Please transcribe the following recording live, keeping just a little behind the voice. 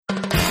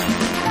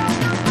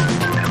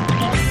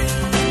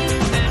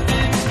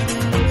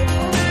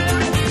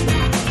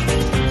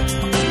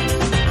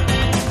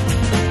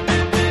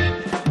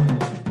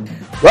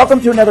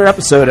Welcome to another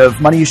episode of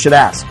Money You Should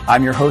Ask.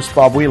 I'm your host,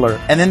 Bob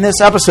Wheeler. And in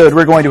this episode,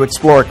 we're going to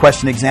explore,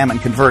 question, examine,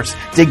 converse,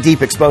 dig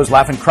deep, expose,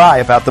 laugh, and cry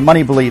about the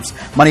money beliefs,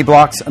 money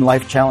blocks, and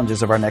life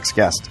challenges of our next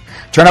guest.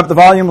 Turn up the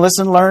volume,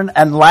 listen, learn,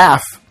 and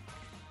laugh.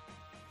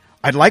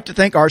 I'd like to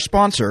thank our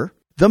sponsor,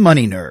 The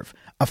Money Nerve,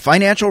 a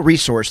financial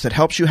resource that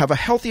helps you have a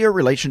healthier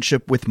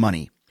relationship with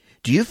money.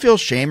 Do you feel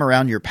shame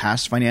around your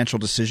past financial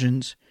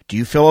decisions? Do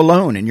you feel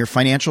alone in your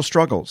financial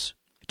struggles?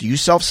 Do you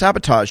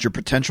self-sabotage your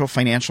potential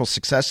financial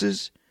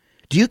successes?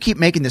 Do you keep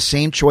making the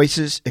same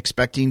choices,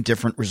 expecting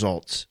different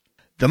results?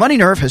 The Money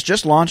Nerve has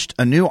just launched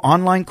a new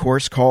online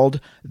course called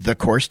The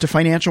Course to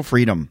Financial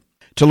Freedom.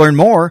 To learn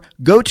more,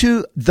 go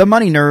to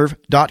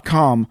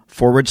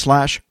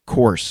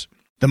themoneynerve.com/course.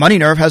 The Money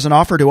Nerve has an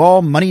offer to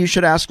all Money You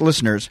Should Ask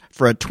listeners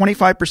for a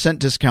 25%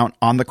 discount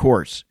on the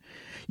course.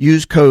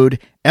 Use code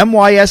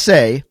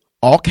MYSA,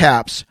 all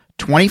caps,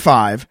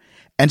 25,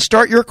 and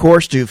start your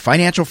course to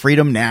financial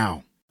freedom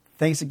now.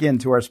 Thanks again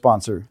to our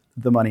sponsor,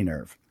 The Money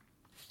Nerve.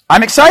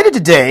 I'm excited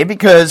today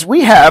because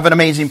we have an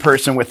amazing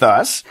person with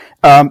us.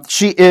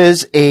 She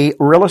is a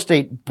real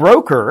estate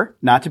broker,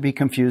 not to be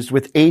confused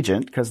with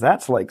agent, because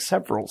that's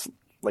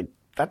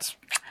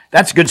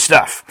that's good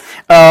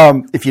stuff.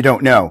 If you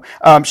don't know,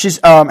 she's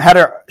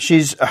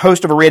a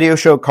host of a radio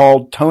show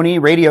called Toni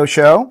Radio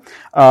Show,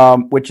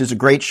 which is a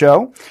great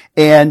show,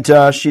 and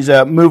she's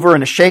a mover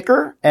and a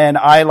shaker, and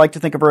I like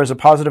to think of her as a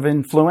positive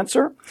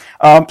influencer.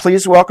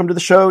 Please welcome to the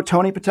show,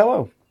 Toni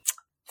Patillo.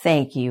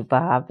 Thank you,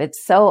 Bob.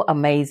 It's so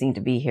amazing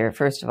to be here.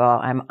 First of all,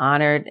 I'm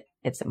honored.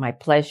 It's my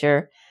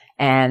pleasure.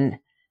 And,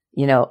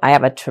 you know, I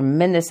have a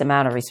tremendous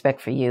amount of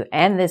respect for you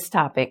and this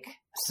topic.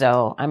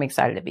 So I'm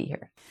excited to be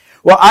here.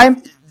 Well, I'll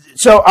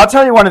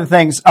tell you one of the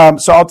things. I'll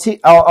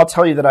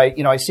tell you that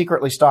I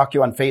secretly stalk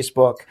you on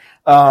Facebook,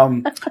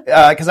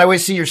 because I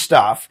always see your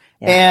stuff.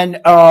 Yeah.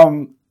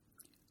 And,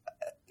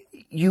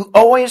 you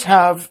always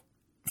have,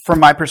 from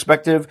my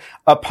perspective,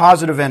 a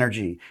positive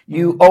energy.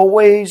 You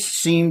always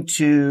seem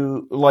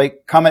to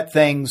come at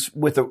things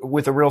with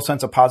a real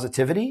sense of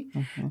positivity,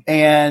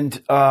 and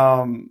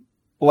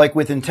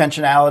with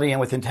intentionality and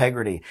with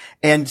integrity.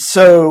 And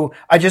so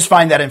I just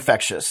find that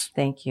infectious.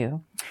 Thank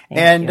you.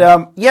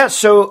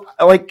 So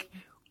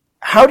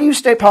how do you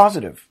stay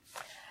positive?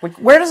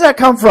 Where does that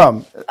come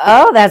from?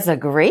 Oh, that's a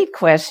great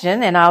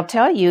question. And I'll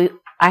tell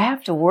you, I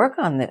have to work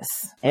on this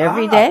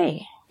every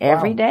day.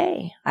 Every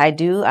day. I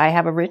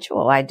have a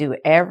ritual I do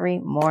every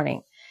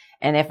morning.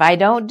 And if I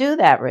don't do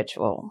that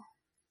ritual,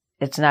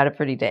 it's not a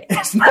pretty day.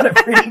 It's not a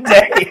pretty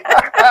day.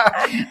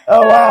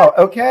 Oh, wow.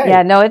 Okay.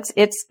 Yeah, no, it's,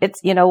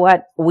 you know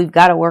what? We've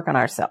got to work on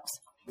ourselves.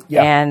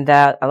 Yeah. And,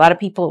 a lot of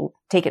people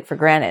take it for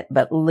granted,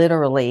 but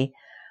literally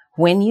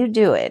when you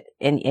do it,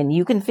 and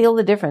you can feel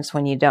the difference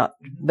when you don't,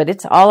 but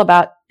it's all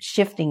about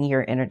shifting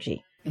your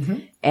energy. Mm-hmm.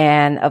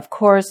 And of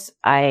course,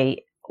 I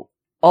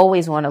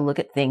always want to look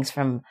at things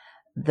from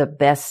the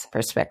best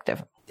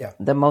perspective,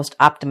 the most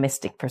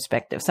optimistic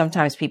perspective.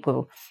 Sometimes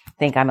people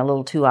think I'm a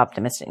little too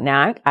optimistic.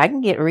 Now I can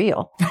get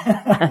real.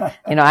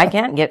 I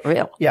can't get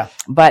real. Yeah.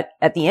 But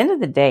at the end of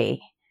the day,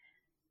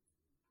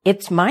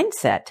 it's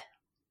mindset.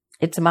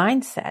 It's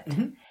mindset.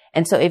 Mm-hmm.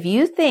 And so if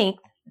you think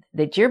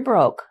that you're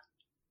broke,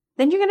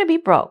 then you're going to be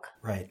broke.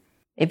 Right.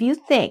 If you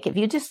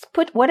just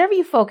put whatever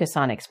you focus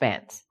on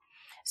expands.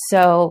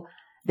 So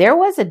there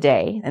was a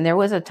day and there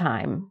was a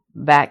time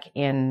back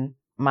in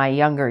my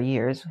younger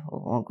years,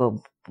 won't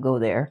go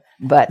there,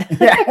 but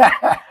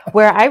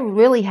where I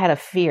really had a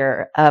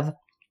fear of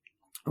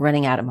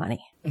running out of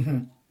money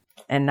and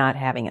not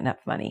having enough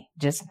money.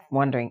 Just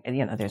wondering,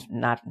 there's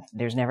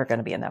never going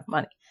to be enough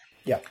money.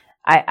 Yeah.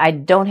 I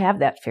don't have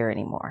that fear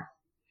anymore.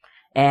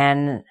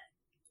 And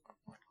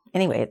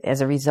anyway, as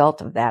a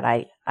result of that,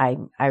 I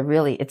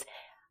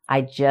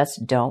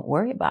just don't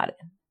worry about it.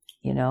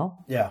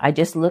 Yeah. I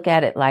just look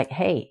at it like,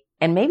 hey.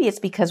 And maybe it's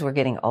because we're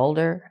getting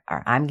older,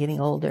 or I'm getting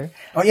older.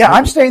 Oh yeah,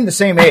 I'm staying the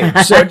same age.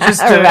 So just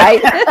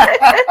right.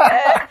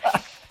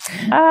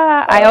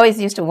 I always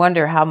used to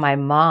wonder how my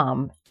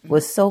mom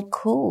was so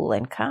cool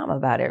and calm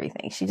about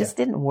everything. She just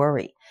didn't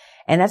worry,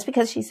 and that's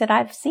because she said,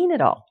 "I've seen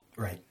it all.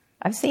 Right.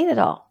 I've seen it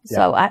all. Yeah.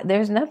 So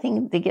there's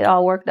nothing to get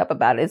all worked up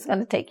about. It's going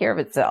to take care of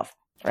itself."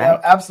 Right.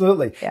 Yeah,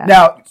 absolutely. Yeah.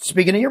 Now,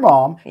 speaking of your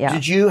mom,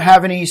 did you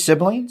have any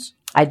siblings?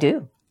 I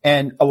do.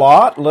 And a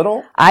lot,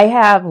 little? I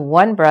have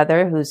one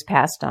brother who's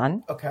passed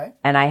on. Okay.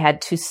 And I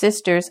had two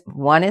sisters.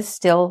 One is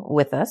still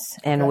with us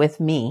and with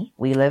me.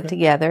 We live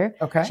together.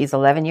 Okay. She's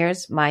 11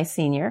 years my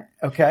senior.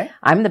 Okay.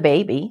 I'm the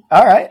baby.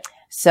 All right.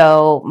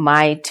 So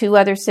my two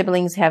other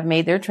siblings have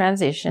made their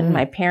transition.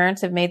 My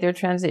parents have made their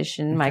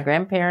transition. My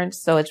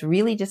grandparents. So it's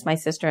really just my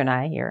sister and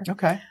I here.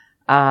 Okay.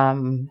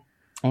 And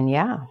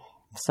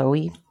so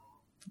we,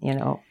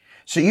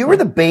 So you were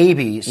the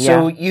baby.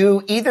 So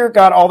you either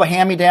got all the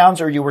hand-me-downs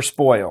or you were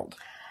spoiled.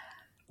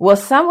 Well,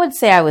 some would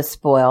say I was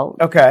spoiled.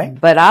 Okay.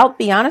 But I'll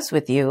be honest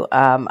with you.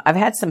 I've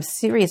had some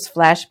serious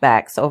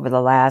flashbacks over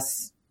the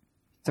last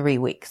 3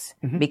 weeks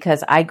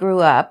because I grew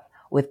up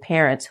with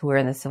parents who were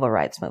in the civil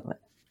rights movement.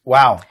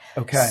 Wow.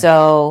 Okay.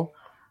 So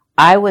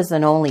I was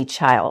an only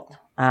child.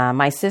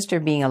 My sister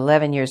being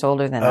 11 years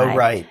older than I. Oh,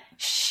 right.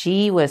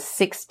 She was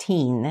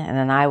 16 and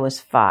then I was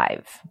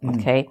 5.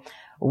 Okay.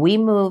 We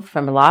moved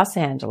from Los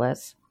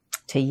Angeles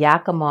to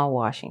Yakima,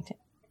 Washington.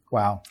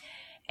 Wow.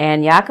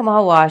 And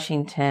Yakima,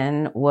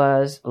 Washington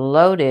was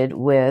loaded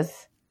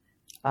with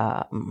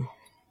racism.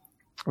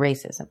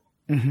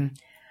 Mm-hmm.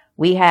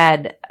 We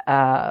had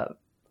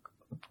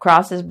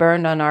crosses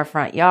burned on our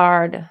front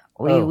yard.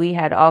 We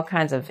had all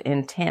kinds of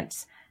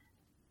intense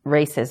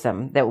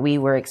racism that we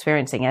were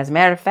experiencing. As a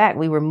matter of fact,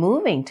 we were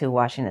moving to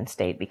Washington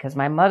State because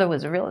my mother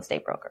was a real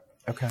estate broker.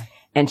 Okay.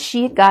 And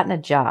she had gotten a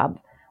job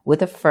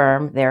with a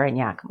firm there in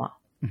Yakima.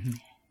 Mm-hmm.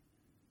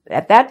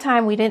 At that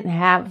time, we didn't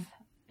have,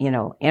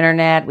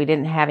 internet. We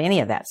didn't have any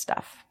of that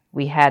stuff.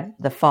 We had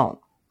the phone.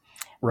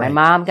 Right.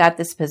 My mom got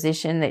this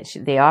position that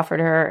they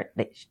offered her.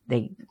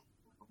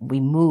 We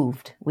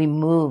moved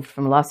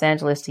from Los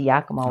Angeles to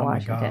Yakima,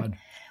 Washington. My God.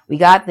 We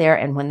got there,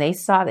 and when they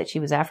saw that she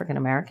was African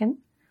American,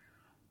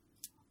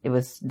 it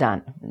was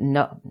done.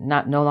 No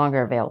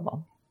longer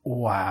available.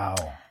 Wow.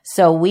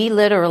 So we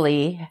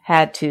literally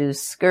had to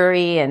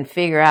scurry and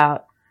figure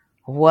out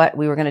what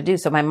we were going to do.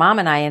 So my mom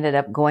and I ended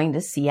up going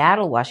to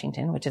Seattle,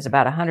 Washington, which is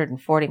about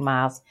 140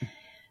 miles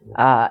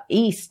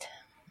east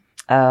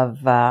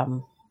of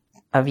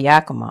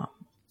Yakima,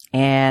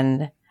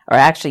 or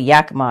actually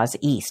Yakima is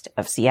east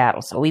of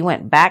Seattle. So we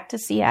went back to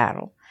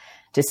Seattle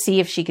to see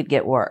if she could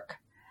get work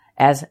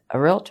as a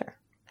realtor,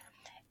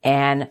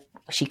 and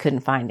she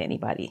couldn't find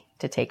anybody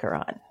to take her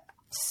on.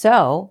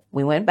 So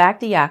we went back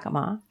to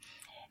Yakima,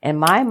 and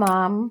my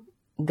mom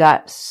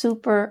got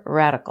super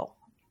radical.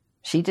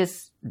 She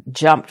just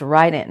jumped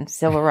right in,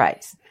 civil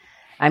rights.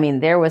 I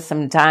mean, there was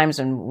some times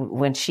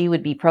when she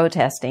would be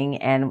protesting,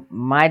 and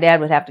my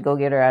dad would have to go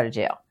get her out of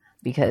jail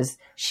because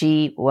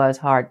she was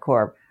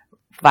hardcore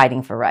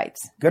fighting for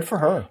rights. Good for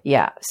her.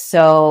 Yeah.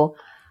 So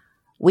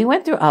we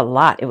went through a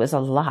lot. It was a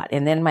lot.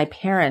 And then my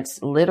parents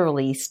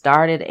literally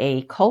started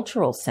a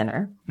cultural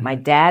center. Mm-hmm. My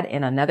dad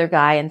and another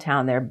guy in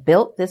town there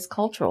built this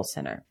cultural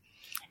center.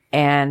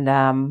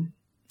 And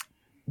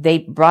they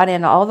brought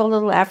in all the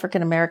little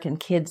African-American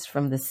kids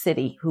from the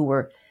city who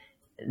were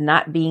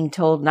not being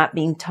told, not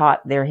being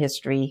taught their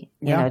history.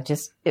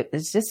 It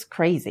was just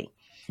crazy.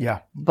 Yeah.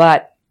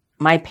 But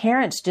my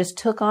parents just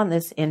took on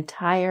this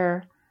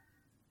entire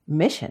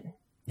mission.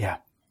 Yeah.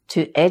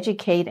 To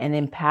educate and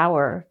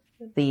empower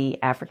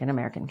the African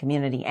American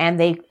community, and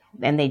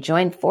they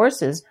joined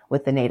forces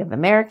with the Native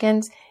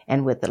Americans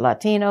and with the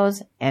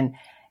Latinos, and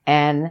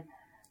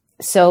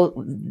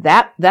so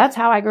that's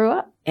how I grew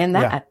up in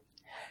that. Yeah.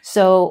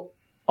 So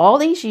all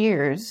these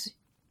years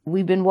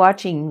we've been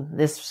watching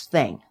this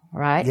thing,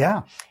 right?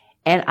 Yeah.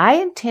 And I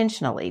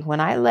intentionally, when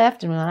I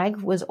left and when I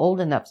was old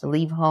enough to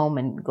leave home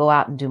and go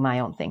out and do my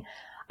own thing,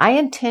 I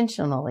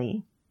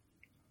intentionally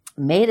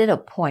made it a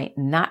point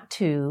not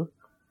to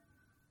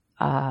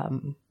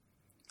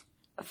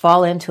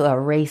fall into a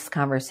race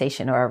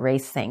conversation or a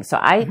race thing. So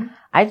I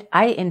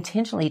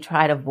intentionally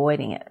tried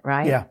avoiding it,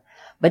 right? Yeah.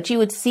 But you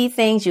would see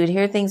things, you would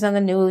hear things on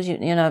the news,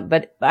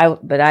 but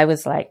I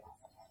was like,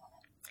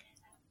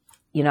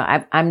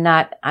 I'm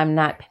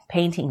not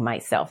painting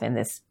myself in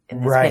this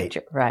right.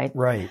 picture, right?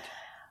 Right.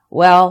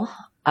 Well,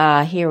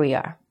 here we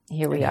are.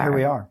 Here we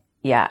are.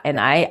 Yeah. And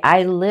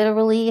I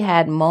literally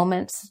had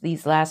moments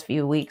these last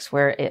few weeks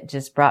where it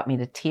just brought me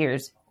to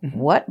tears. Mm-hmm.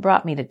 What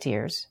brought me to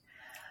tears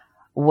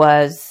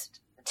was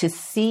to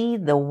see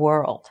the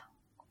world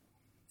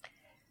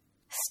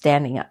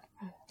standing up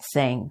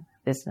saying,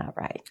 this is not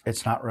right.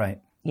 It's not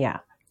right. Yeah.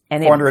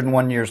 And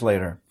 401 years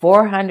later.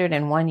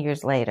 401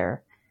 years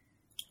later,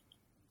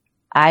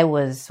 I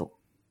was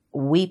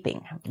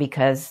weeping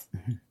because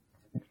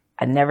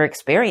I never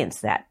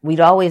experienced that. We'd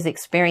always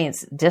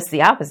experienced just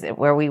the opposite,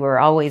 where we were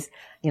always,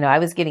 I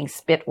was getting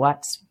spit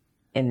what's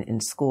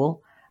in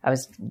school. I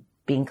was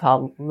being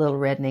called little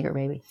red nigger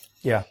baby.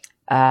 Yeah.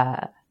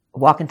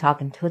 Walking,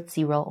 talking,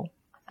 Tootsie Roll.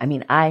 I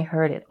mean, I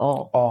heard it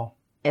all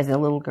as a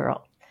little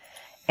girl.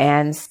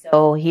 And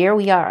so here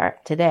we are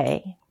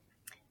today.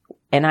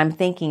 And I'm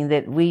thinking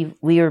that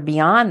we are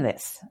beyond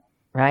this,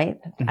 right?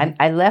 Mm-hmm.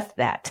 I left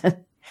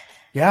that.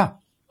 Yeah.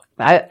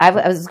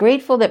 I was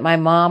grateful that my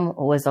mom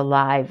was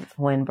alive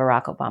when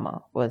Barack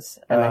Obama was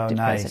elected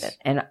president.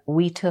 And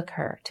we took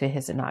her to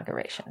his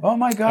inauguration. Oh,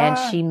 my God.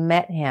 And she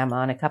met him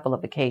on a couple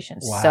of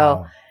occasions. Wow.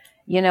 So,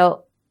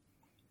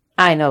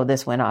 I know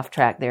this went off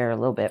track there a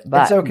little bit,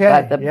 but it's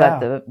okay.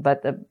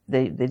 But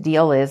the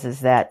deal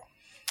is that,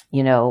 we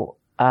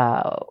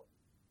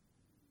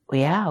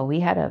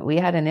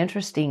had an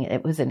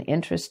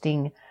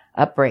interesting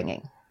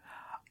upbringing.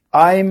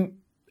 I'm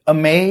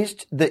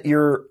amazed that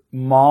your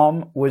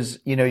mom was,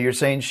 you're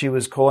saying she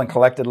was cool and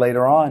collected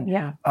later on.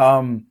 Yeah.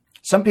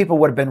 Some people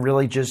would have been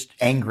really just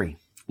angry.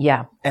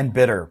 Yeah. And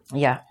bitter.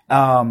 Yeah.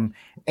 And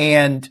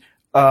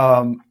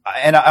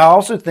I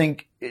also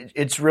think,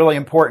 it's really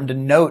important to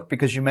note,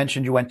 because you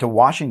mentioned you went to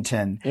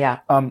Washington. Yeah.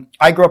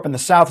 I grew up in the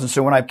South, and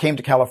so when I came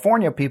to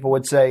California, people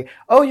would say,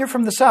 "Oh, you're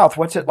from the South.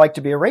 What's it like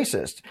to be a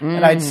racist?"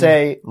 And I'd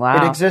say, Wow.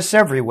 "It exists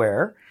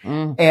everywhere."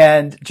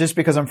 And just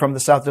because I'm from the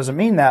South doesn't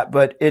mean that,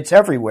 but it's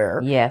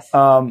everywhere. Yes.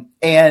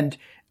 And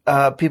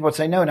people would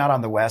say, "No, not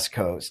on the West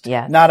Coast.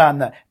 Yes. Not on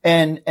the,"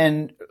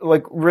 and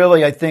like,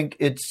 really, I think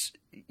it's,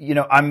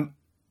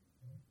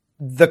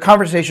 the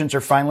conversations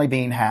are finally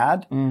being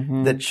had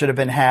that should have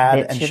been had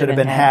and should have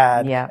been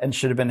had and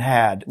should have been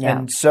had. Yeah.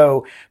 And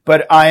so,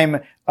 but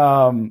I'm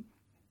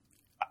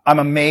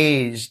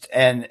amazed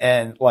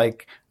and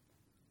like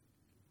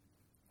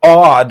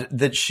awed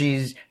that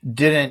she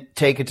didn't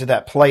take it to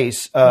that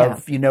place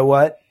of, you know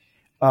what?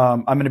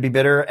 I'm going to be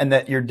bitter, and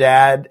that your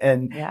dad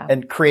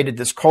and created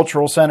this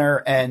cultural center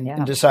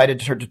and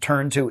decided to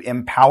turn to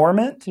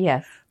empowerment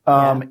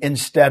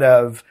instead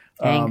of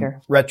anger,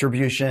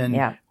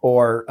 retribution,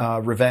 or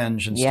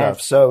revenge and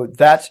stuff. So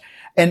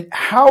and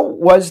how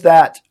was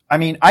that? I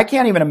mean, I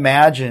can't even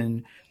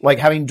imagine like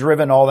having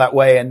driven all that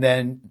way and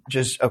then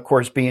just, of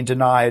course, being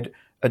denied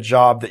a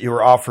job that you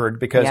were offered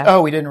because,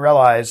 we didn't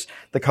realize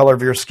the color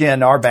of your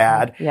skin are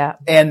bad. Yeah.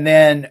 And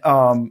then,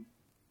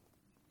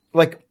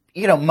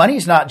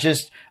 money's not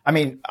just, I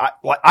mean,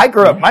 I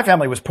grew up, my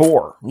family was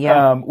poor.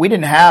 Yeah. We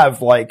didn't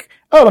have like,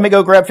 let me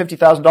go grab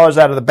 $50,000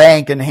 out of the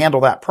bank and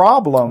handle that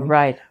problem.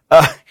 Right.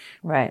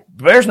 Right.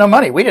 There's no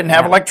money. We didn't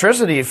have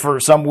electricity for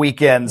some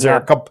weekends or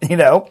a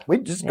couple,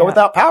 we'd just go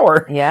without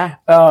power. Yeah.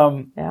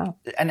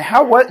 And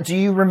what do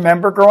you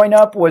remember growing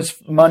up?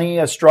 Was money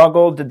a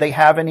struggle? Did they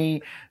have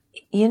any?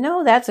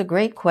 That's a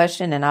great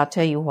question. And I'll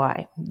tell you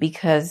why,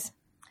 because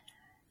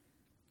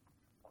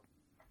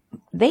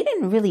they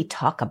didn't really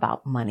talk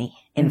about money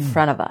in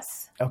front of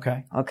us.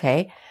 Okay.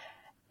 Okay.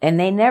 And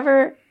they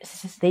never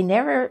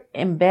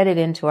embedded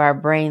into our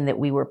brain that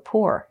we were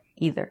poor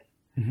either.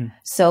 Mm-hmm.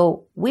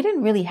 So we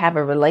didn't really have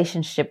a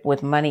relationship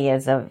with money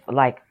as of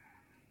like,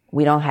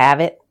 we don't have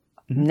it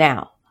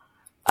now.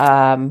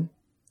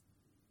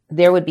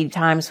 There would be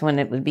times when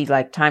it would be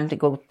like time to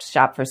go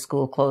shop for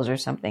school clothes or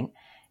something.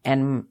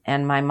 And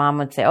my mom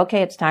would say,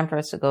 okay, it's time for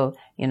us to go,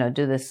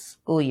 do this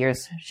school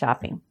year's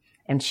shopping.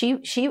 And she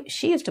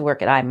used to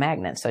work at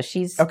iMagnet. So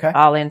she's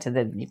all into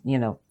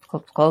the,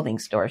 clothing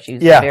store. She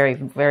was very,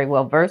 very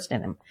well versed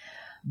in them.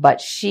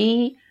 But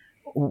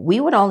we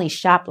would only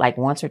shop like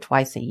once or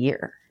twice a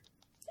year,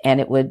 and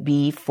it would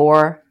be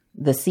for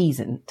the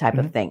season type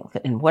of thing.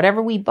 And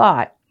whatever we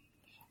bought,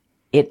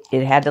 it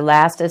had to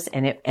last us,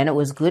 and it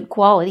was good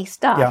quality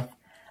stuff. Yeah.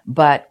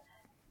 But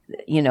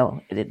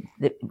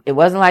it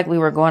wasn't like we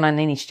were going on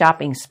any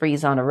shopping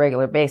sprees on a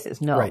regular basis.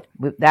 No,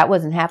 that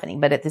wasn't happening.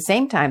 But at the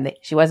same time,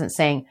 she wasn't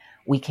saying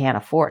we can't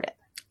afford it.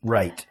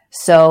 Right.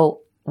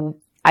 So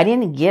I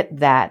didn't get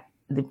that.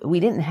 We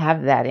didn't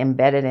have that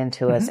embedded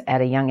into us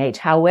at a young age.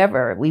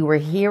 However, we were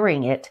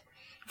hearing it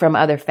from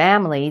other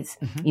families.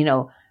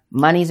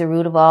 Money's the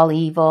root of all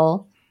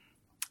evil.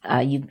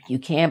 You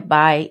can't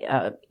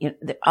buy,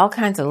 all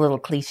kinds of little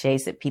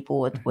cliches that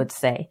people would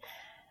say.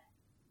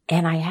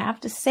 And I have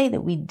to say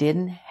that we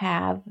didn't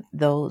have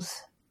those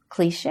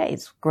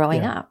cliches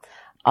growing up.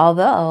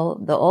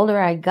 Although the older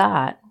I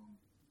got,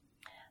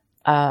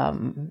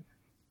 the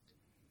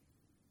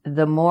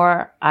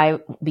more I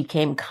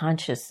became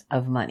conscious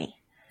of money.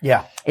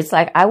 Yeah. It's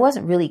like I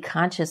wasn't really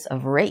conscious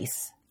of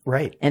race.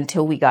 Right.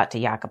 Until we got to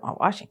Yakima,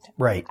 Washington.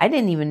 Right. I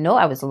didn't even know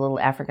I was a little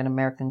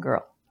African-American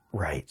girl.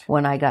 Right.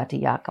 When I got to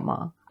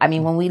Yakima. I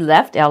mean, when we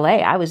left LA,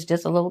 I was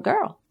just a little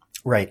girl.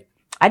 Right.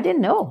 I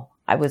didn't know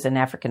I was an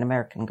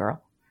African-American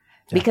girl.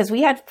 Yeah. Because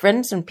we had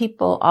friends and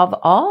people of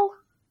all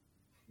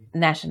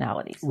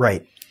nationalities.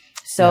 Right.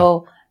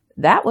 So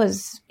that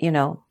was,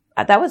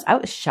 I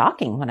was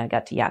shocking when I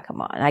got to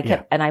Yakima.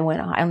 And I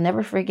went, I'll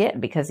never forget,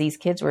 because these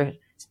kids were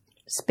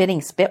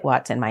spitting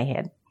spitwats in my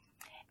head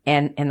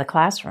and in the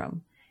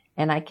classroom.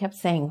 And I kept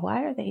saying,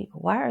 why are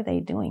they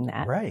doing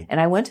that? Right. And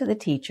I went to the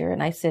teacher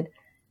and I said,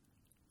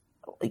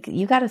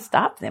 you got to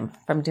stop them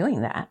from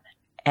doing that.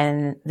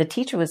 And the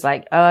teacher was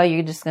like, oh,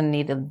 you're just going to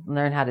need to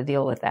learn how to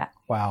deal with that.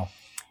 Wow.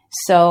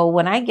 So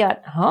when I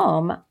got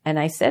home and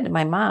I said to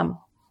my mom,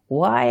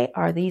 why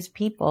are these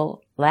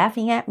people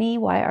laughing at me?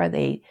 Why are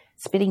they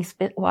spitting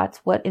spitwats?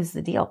 What is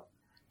the deal?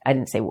 I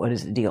didn't say, what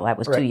is the deal? I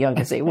was too young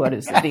to say, what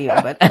is the deal?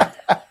 But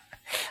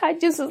I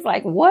just was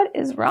like, what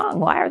is wrong?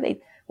 Why are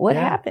they, what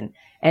happened?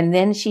 And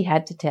then she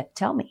had to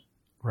tell me.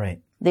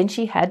 Right. Then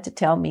she had to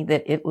tell me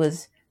that it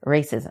was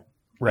racism.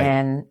 Right.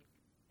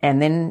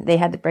 And then they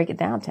had to break it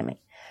down to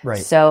me.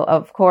 Right. So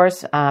of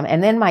course,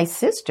 and then my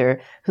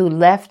sister, who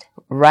left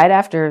right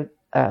after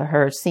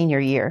her senior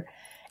year,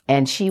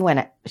 and she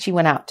went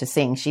out to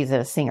sing. She's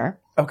a singer.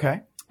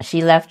 Okay.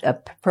 She left.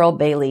 Pearl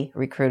Bailey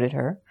recruited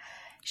her.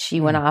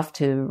 She went off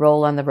to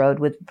roll on the road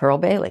with Pearl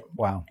Bailey.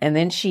 Wow. And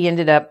then she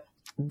ended up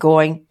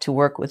going to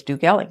work with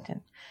Duke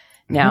Ellington.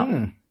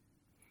 Now,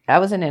 that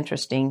was an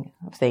interesting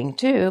thing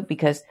too,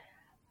 because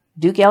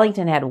Duke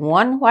Ellington had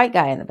one white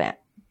guy in the band,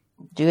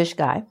 Jewish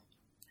guy,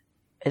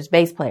 as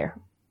bass player.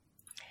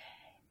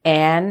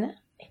 And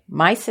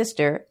my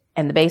sister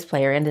and the bass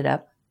player ended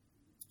up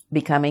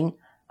becoming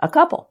a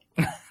couple.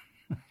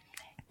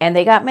 And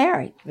they got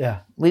married. Yeah.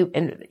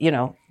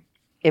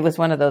 It was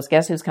one of those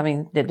guess who's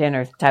coming to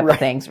dinner type of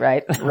things,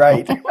 right?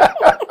 Right.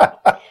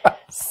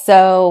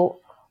 So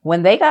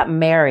when they got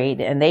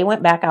married and they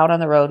went back out on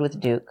the road with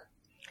Duke,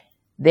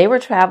 they were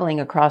traveling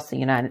across the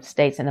United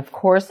States. And of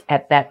course,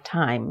 at that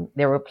time,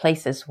 there were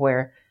places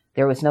where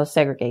there was no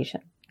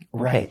segregation.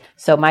 Right. Okay.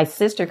 So my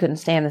sister couldn't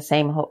stay in the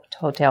same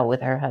hotel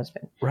with her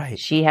husband. Right.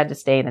 She had to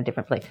stay in a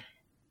different place.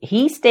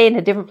 He stayed in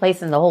a different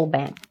place than the whole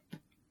band.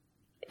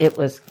 It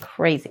was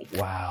crazy.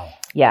 Wow.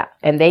 Yeah.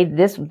 And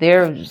there's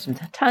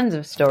tons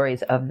of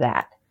stories of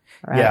that.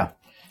 Right? Yeah.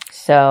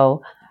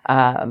 So,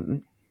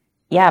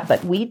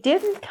 but we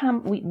didn't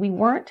come, we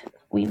weren't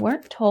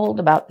told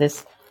about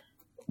this.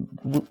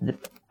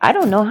 I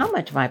don't know how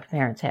much my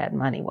parents had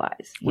money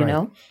wise, you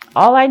know,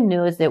 all I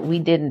knew is that we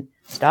didn't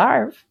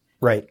starve.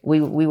 Right.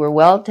 We were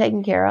well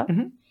taken care of,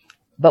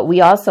 but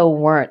we also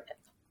weren't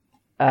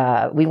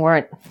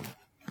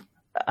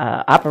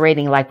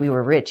operating like we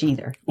were rich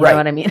either. You know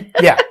what I mean?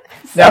 Yeah.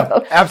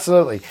 No,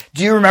 absolutely.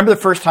 Do you remember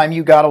the first time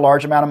you got a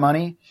large amount of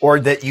money, or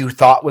that you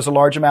thought was a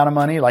large amount of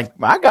money? Like,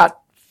 I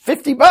got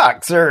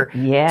 $50 or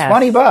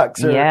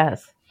 $20 or...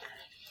 Yes.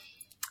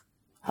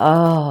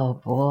 Oh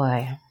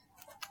boy.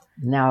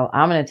 Now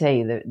I'm going to tell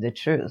you the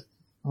truth.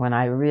 When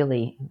I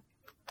really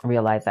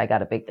realized I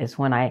got is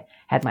when I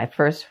had my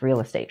first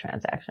real estate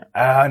transaction.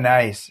 Oh,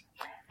 nice.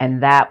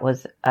 And that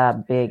was a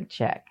big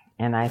check.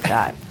 And I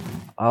thought,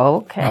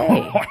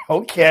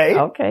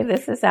 okay,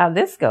 this is how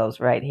this goes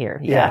right here.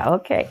 Yeah.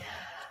 Okay.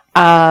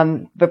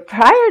 But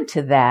prior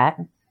to that,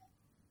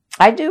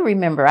 I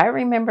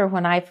remember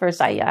when I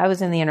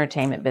was in the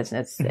entertainment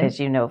business, as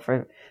you know,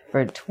 for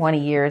 20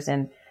 years,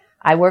 and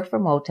I worked for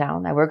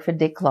Motown. I worked for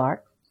Dick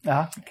Clark.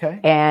 Okay.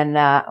 And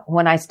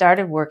when I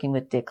started working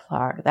with Dick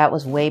Clark, that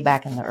was way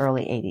back in the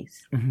early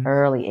 80s.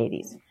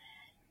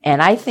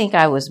 And I think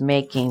I was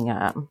making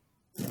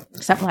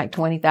something like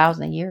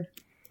 $20,000 a year.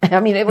 I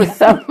mean, it was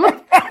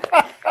something.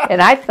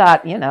 And I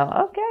thought,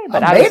 okay,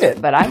 but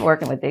but I'm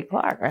working with Dick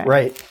Clark, right?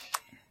 Right.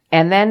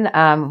 And then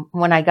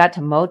when I got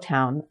to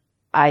Motown,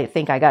 I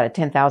think I got a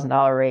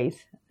 $10,000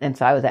 raise. And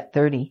so I was at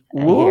 30 a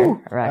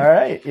year. Right. All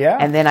right. Yeah.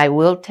 And then I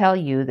will tell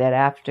you that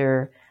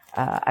after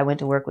I went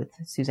to work with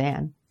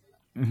Suzanne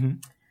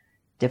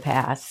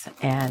DePass,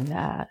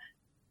 and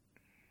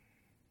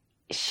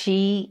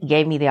she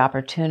gave me the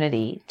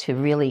opportunity to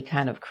really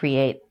kind of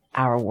create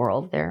our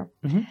world there.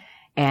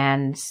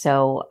 And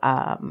so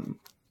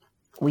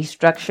we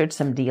structured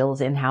some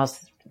deals,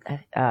 in-house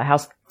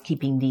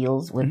housekeeping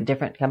deals with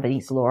different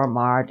companies, Laura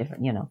Marr,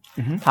 different,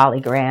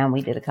 Polygram.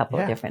 We did a couple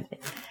of different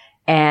things.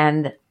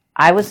 And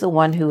I was the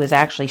one who was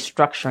actually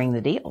structuring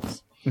the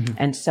deals.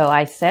 And so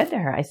I said to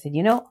her, I said,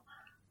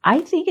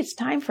 I think it's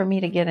time for me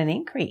to get an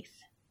increase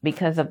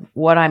because of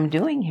what I'm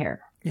doing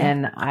here.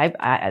 Yeah.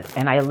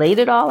 And I laid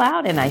it all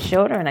out, and I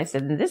showed her, and I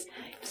said,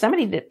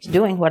 somebody that's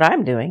doing what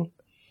I'm doing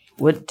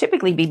would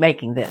typically be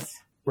making this.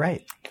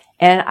 Right.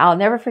 And I'll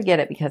never forget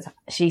it because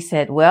she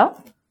said,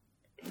 well,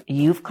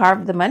 you've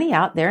carved the money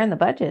out there in the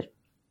budget.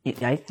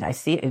 I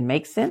see it. It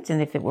makes sense.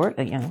 And if it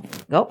works,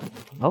 go.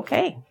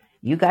 Okay.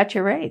 You got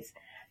your raise.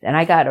 And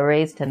I got a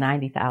raise to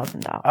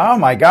 $90,000. Oh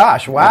my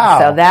gosh. Wow.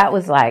 So that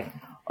was like,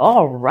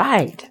 all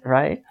right.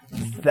 Right.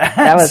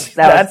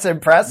 That's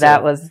impressive.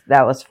 That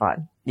was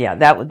fun. Yeah.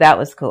 That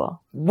was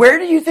cool. Where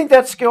do you think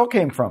that skill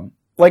came from?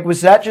 Like, was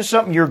that just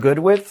something you're good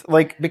with?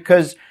 Like,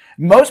 because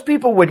most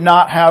people would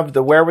not have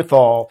the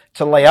wherewithal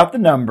to lay out the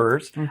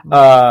numbers.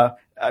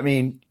 I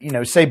mean,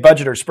 say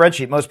budget or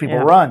spreadsheet, most people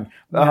run.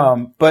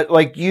 But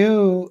like,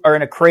 you are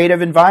in a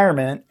creative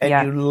environment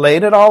and you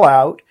laid it all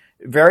out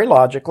very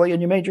logically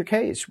and you made your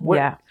case.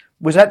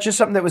 Was that just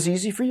something that was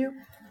easy for you?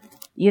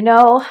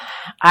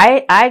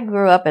 I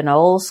grew up in an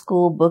old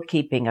school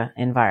bookkeeping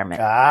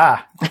environment.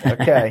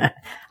 Okay.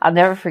 I'll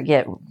never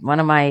forget one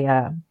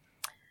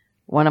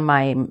of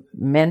my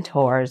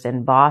mentors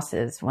and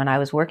bosses when I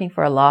was working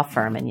for a law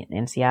firm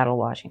in Seattle,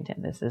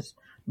 Washington. This is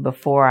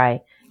before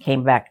I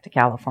came back to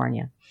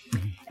California.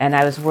 And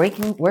I was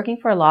working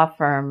for a law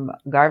firm,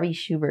 Garvey,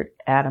 Schubert,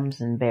 Adams,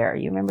 and Bear.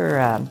 You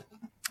remember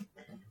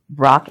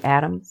Brock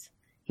Adams?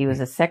 He was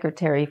a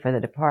secretary for the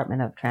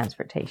Department of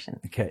Transportation.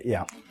 Okay,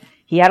 yeah.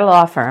 He had a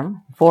law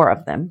firm, 4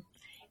 of them,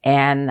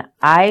 and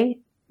I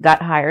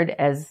got hired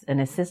as an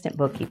assistant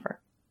bookkeeper.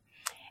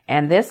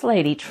 And this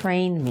lady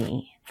trained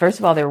me. First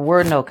of all, there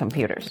were no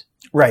computers.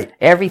 Right.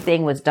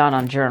 Everything was done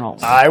on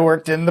journals. I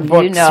worked in the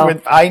books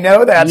I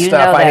know that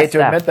stuff. I hate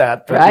to admit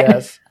that, but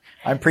yes,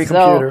 I'm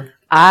pre-computer. So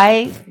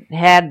I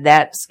had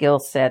that skill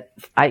set.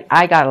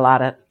 I got a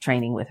lot of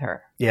training with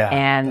her. Yeah,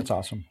 and that's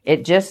awesome.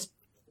 It just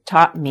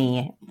taught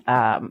me,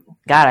 God,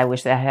 I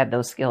wish that I had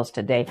those skills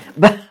today.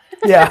 But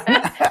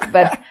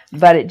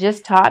but it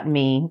just taught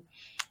me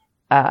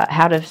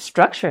how to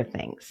structure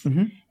things.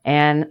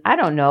 And I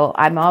don't know,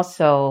 I'm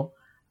also,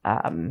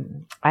 I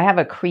have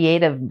a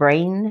creative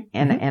brain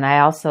and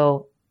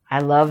I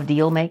love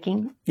deal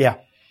making. Yeah.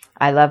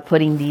 I love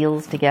putting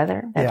deals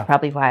together. That's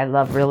probably why I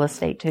love real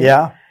estate too.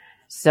 Yeah.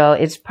 So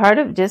it's part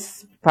of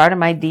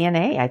my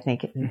DNA, I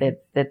think,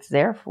 that's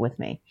there with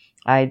me.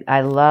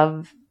 I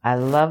love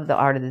the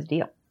art of the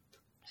deal.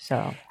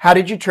 So how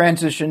did you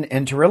transition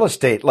into real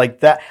estate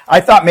like that? I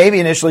thought maybe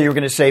initially you were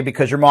going to say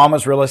because your mom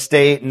was real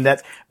estate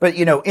but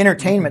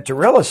entertainment to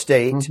real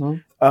estate.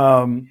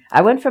 Mm-hmm.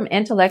 I went from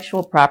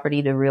intellectual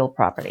property to real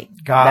property.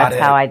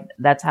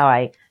 That's how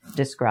I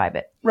describe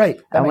it. Right.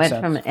 I went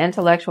from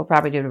intellectual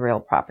property to real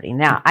property.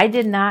 Now, I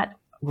did not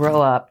grow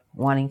up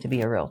wanting to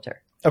be a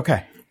realtor.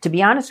 Okay. To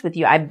be honest with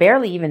you, I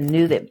barely even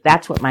knew that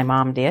that's what my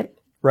mom did.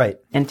 Right.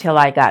 Until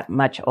I got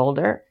much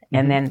older.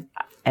 Mm-hmm.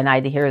 And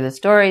I'd hear the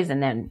stories,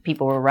 and then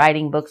people were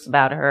writing books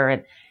about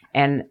her,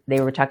 and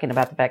they were talking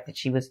about the fact that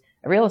she was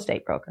a real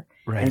estate broker.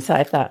 Right. And so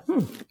I thought,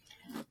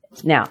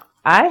 Now,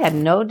 I had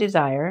no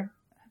desire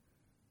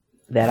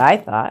that I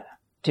thought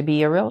to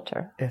be a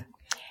realtor. Yeah.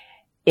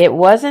 It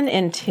wasn't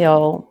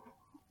until,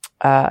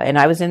 and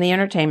I was in the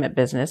entertainment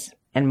business,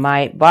 and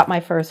bought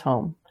my first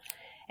home,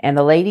 and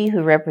the lady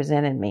who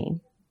represented me,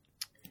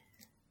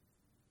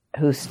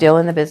 who's still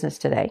in the business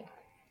today,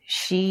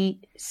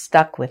 she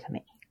stuck with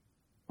me.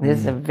 This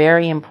is a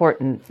very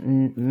important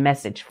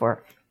message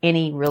for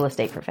any real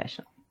estate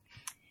professional.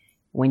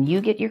 When you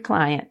get your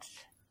clients,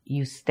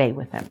 you stay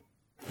with them.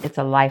 It's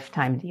a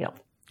lifetime deal.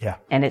 Yeah.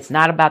 And it's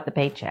not about the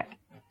paycheck.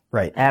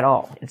 Right. At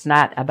all. It's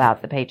not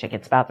about the paycheck.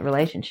 It's about the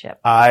relationship.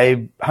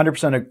 I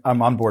 100%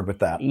 I'm on board with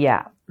that.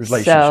 Yeah.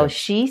 Relationship. So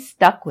she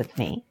stuck with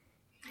me,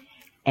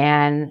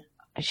 and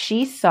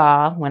she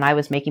saw when I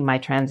was making my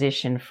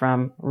transition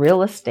from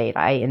real estate,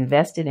 I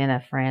invested in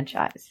a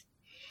franchise,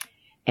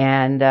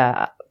 and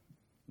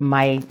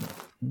my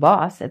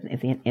boss at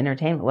the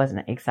entertainment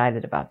wasn't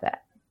excited about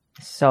that.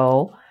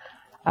 So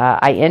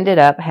I ended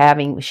up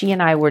she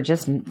and I were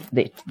just,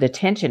 the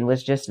tension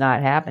was just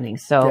not happening.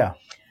 So,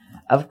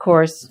 Of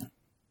course,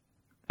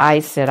 I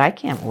said, I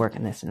can't work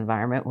in this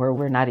environment where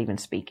we're not even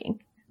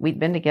speaking. We'd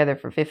been together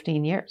for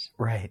 15 years.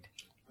 Right.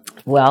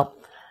 Well,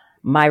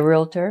 my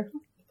realtor,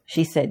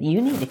 she said,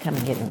 you need to come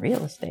and get in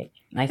real estate.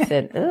 And I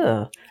said,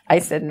 ugh. I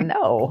said,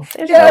 no,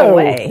 there's no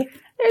way.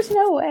 There's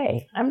no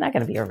way. I'm not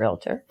going to be a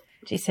realtor.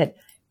 She said,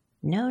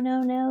 no,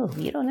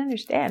 you don't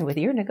understand. With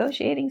your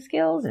negotiating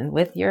skills and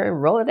with your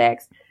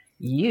Rolodex,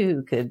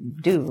 you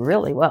could do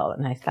really well.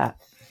 And I thought,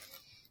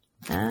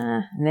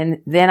 and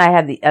then I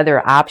had the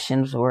other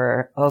options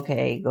were,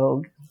 okay,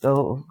 go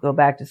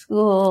back to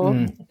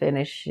school,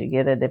 finish,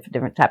 get a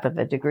different type of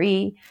a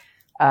degree.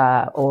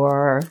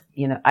 Or,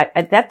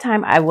 at that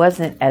time I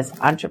wasn't as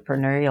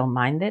entrepreneurial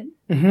minded.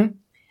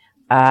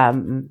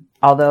 Mm-hmm.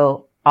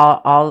 Although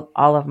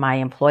all of my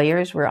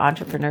employers were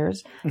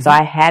entrepreneurs. Mm-hmm. So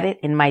I had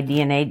it in my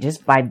DNA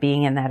just by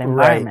being in that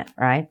environment,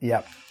 right?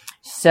 Yep.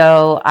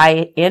 So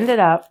I ended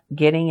up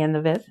getting in the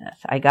business.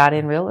 I got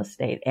in real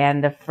estate.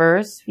 And the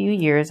first few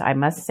years, I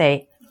must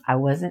say, I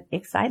wasn't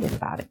excited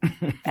about it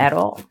at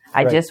all.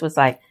 I just was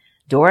like,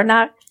 door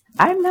knock.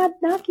 I'm not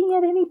knocking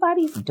at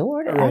anybody's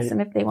door to ask them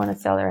if they want to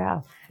sell their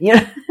house.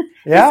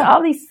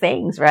 All these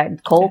things,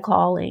 right? Cold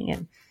calling,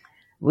 and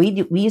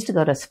we used to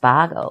go to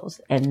Spagos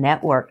and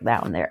network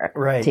down there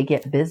to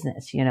get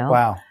business.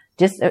 Wow.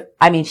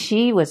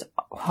 She was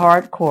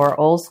hardcore,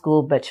 old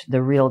school, but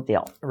the real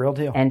deal. Real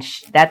deal. And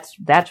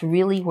that's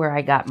really where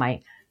I got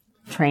my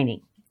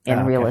training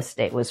in real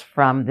estate, was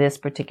from this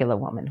particular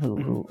woman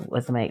who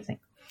was amazing.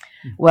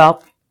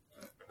 Well,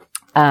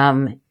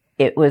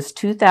 it was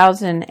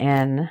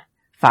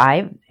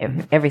 2005.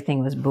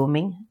 Everything was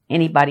booming.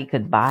 Anybody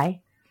could buy.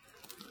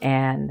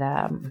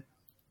 And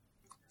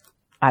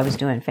I was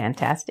doing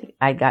fantastic.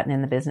 I'd gotten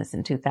in the business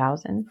in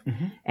 2000.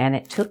 Mm-hmm. And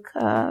it took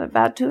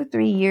about 2 or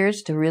 3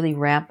 years to really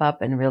ramp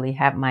up and really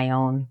have my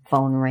own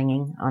phone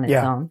ringing on its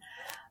own.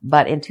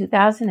 But in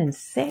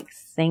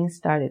 2006, things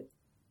started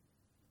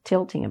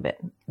tilting a bit.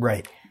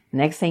 Right.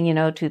 Next thing you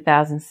know,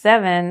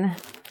 2007,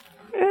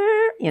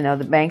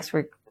 the banks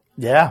were...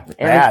 Yeah.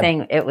 Everything,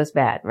 bad. It was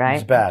bad, right? It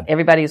was bad.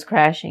 Everybody was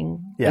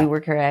crashing. Yeah. We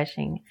were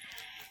crashing.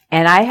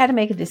 And I had to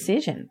make a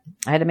decision.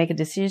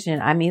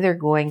 I'm either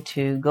going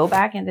to go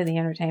back into the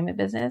entertainment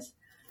business.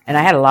 And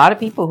I had a lot of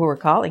people who were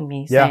calling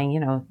me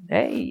saying,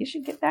 hey, you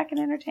should get back in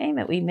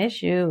entertainment. We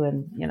miss you.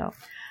 And,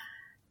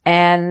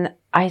 and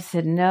I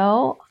said,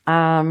 no,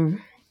 I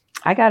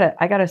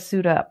gotta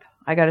suit up.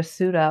 I gotta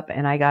suit up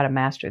and I gotta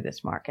master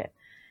this market.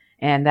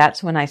 And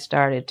that's when I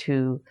started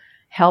to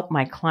help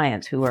my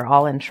clients who were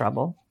all in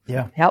trouble.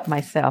 Yeah. Help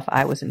myself.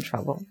 I was in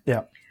trouble.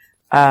 Yeah.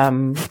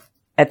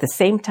 At the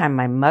same time,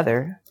 my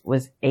mother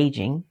was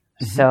aging.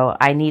 Mm-hmm. So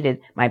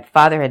my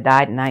father had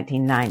died in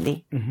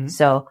 1990. Mm-hmm.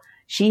 So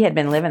she had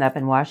been living up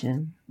in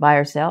Washington by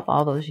herself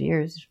all those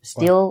years,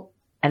 still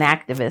an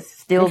activist,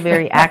 still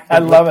very active. I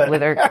love it.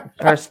 With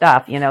her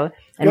stuff, And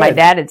my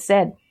dad had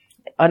said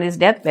on his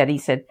deathbed, he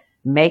said,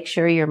 make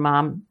sure your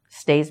mom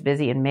stays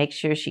busy and make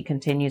sure she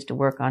continues to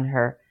work on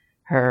her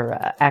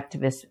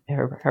activist,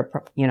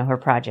 her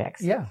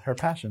projects. Yeah. Her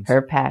passions.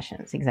 Her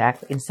passions.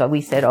 Exactly. And so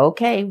we said,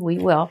 okay, we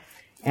will.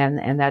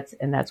 And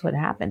that's what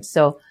happened.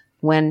 So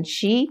when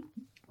she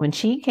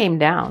came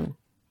down,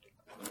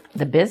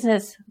 the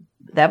business,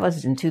 that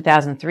was in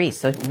 2003.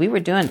 So we were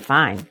doing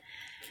fine.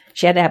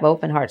 She had to have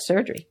open heart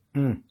surgery.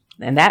 And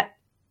that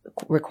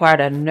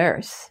required a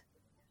nurse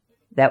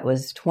that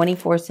was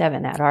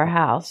 24/7 at our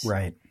house.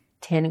 Right.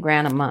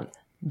 $10,000 a month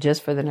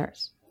just for the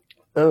nurse.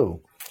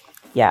 Oh.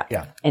 Yeah.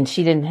 Yeah. And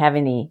she didn't have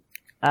any,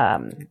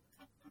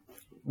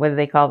 what do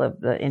they call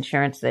the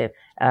insurance? The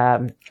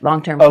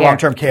long-term care. Oh,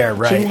 long-term care,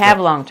 right. She didn't have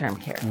long-term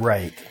care.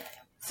 Right.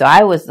 So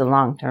I was the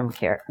long-term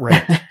care.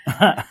 Right.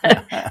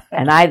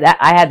 And I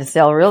had to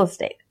sell real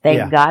estate. Thank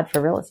Yeah. God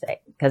for real estate,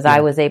 because I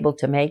was able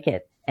to make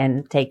it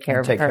and take care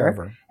of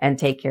her and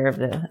take care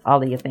of all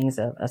the things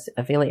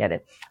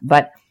affiliated.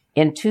 But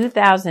in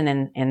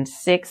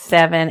 2006,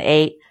 7,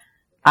 8,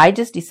 I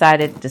just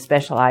decided to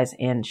specialize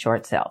in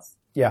short sales.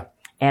 Yeah.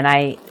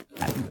 And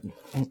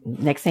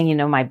next thing you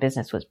know, my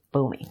business was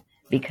booming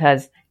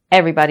because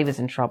everybody was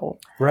in trouble.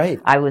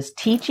 Right. I was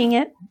teaching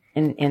it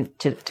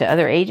to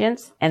other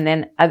agents, and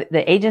then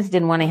the agents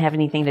didn't want to have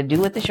anything to do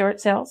with the short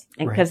sales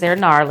because they're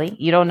gnarly.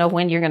 You don't know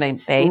when you're going to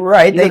get paid.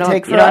 Right. They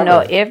take forever. You don't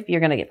know if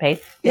you're going to get paid.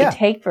 They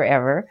take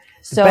forever.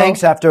 So the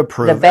banks have to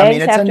approve. The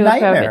banks it's have a to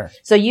nightmare. approve it.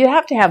 So you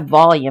have to have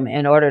volume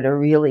in order to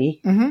really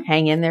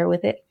hang in there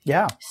with it.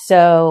 Yeah.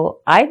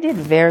 So I did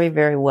very,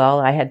 very well.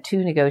 I had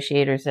 2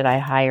 negotiators that I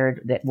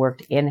hired that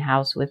worked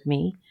in-house with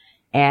me.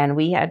 And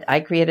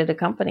I created a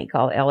company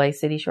called LA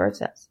City Short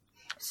Sales.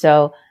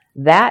 So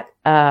that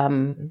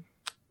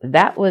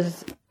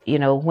was,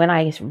 when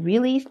I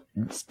really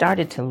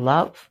started to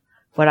love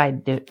what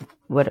I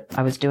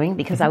was doing,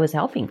 because I was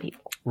helping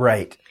people.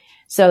 Right.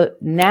 So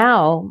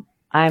now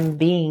I'm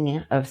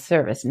being of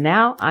service.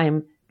 Now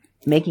I'm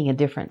making a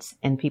difference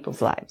in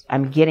people's lives.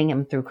 I'm getting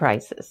them through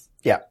crisis.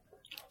 Yeah.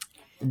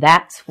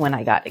 That's when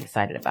I got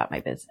excited about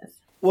my business.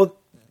 Well,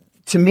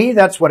 to me,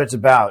 that's what it's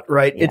about,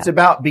 right? Yeah. It's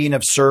about being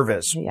of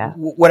service. Yeah.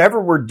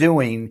 Whatever we're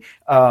doing,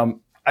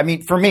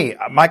 for me,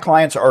 my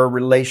clients are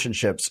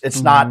relationships.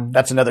 It's not,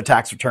 that's another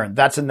tax return.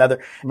 That's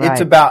another,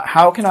 it's about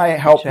how can I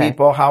help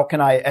people? How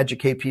can I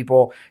educate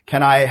people?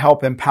 Can I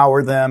help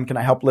empower them? Can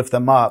I help lift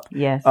them up?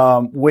 Yes.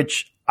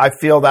 Which I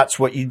feel that's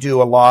what you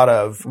do a lot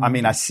of.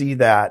 I see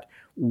that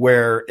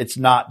where it's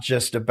not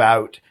just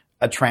about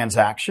a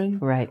transaction.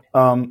 Right.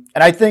 And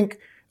I think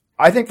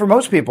for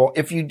most people,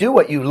 if you do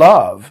what you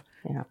love,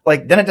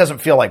 then it doesn't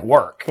feel like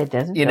work. It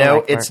doesn't.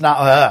 It's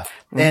not,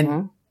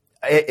 and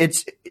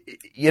it's,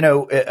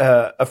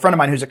 a friend of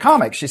mine who's a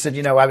comic, she said,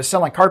 I was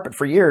selling carpet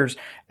for years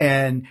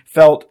and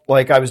felt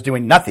like I was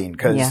doing nothing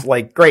because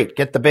great,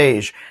 get the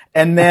beige.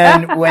 And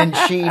then when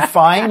she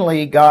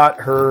finally got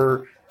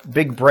her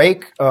big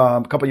break,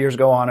 a couple of years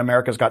ago on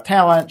America's Got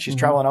Talent, she's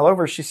traveling all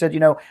over. She said,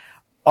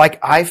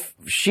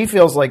 she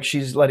feels like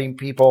she's letting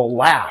people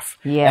laugh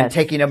and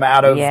taking them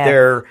out of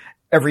their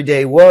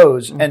everyday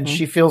woes. And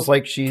she feels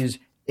like she's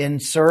in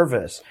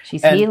service.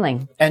 She's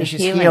healing. And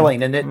she's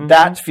healing. And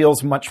that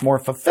feels much more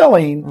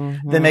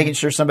fulfilling than making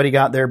sure somebody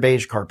got their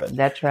beige carpet.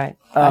 That's right.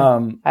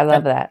 I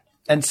love that.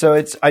 And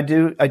so I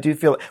do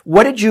feel it.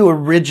 What did you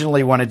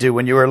originally want to do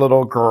when you were a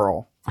little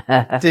girl?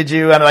 Did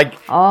you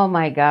oh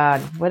my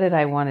God, what did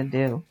I want to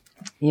do?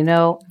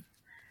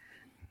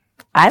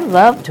 I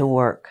love to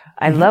work.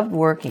 I loved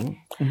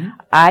working.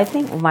 I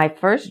think my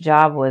first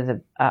job was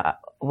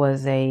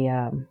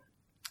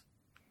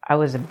I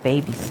was a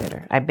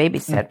babysitter. I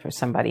babysat for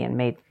somebody and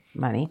made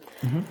money.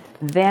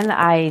 Then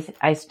I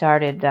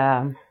started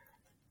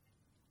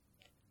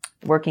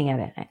working at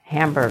a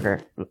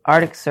hamburger,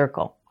 Arctic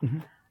Circle,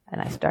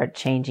 and I started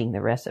changing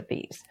the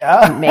recipes,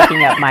 making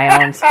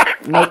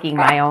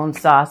my own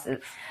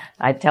sauces.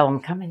 I tell them,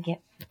 come and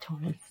get the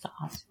Toni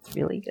sauce. It's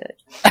really good.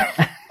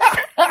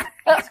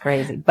 It's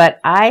crazy. But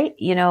I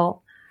don't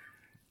know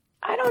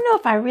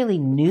if I really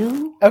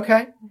knew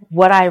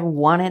what I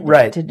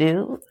wanted to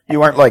do. You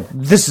weren't like,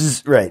 this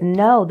is right.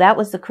 No, that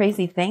was the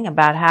crazy thing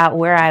about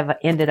where I've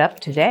ended up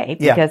today,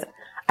 because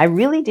I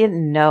really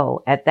didn't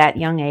know at that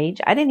young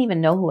age. I didn't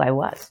even know who I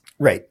was.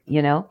 Right.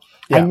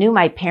 I knew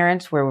my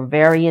parents were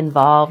very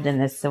involved in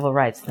this civil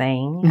rights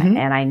thing,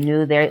 and I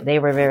knew they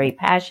were very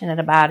passionate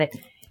about it.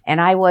 And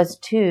I was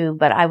too,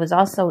 but I was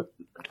also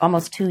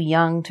almost too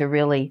young to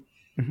really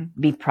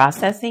be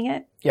processing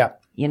it. Yeah.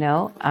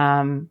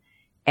 And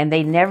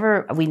we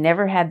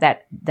never had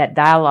that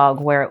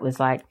dialogue where it was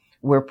like,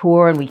 we're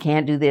poor and we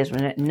can't do this.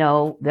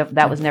 No,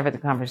 that was never the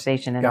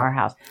conversation in our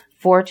house.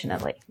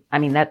 Fortunately.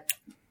 That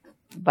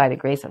by the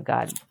grace of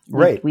God,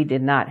 we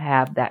did not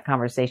have that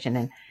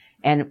conversation.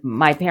 And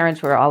my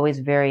parents were always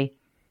very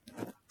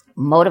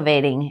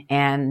motivating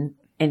and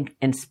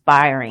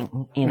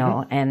inspiring,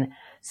 and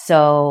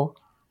so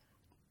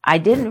I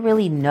didn't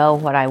really know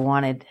what I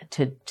wanted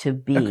to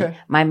be. Okay.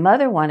 My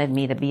mother wanted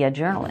me to be a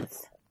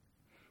journalist.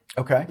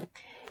 Okay.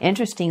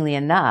 Interestingly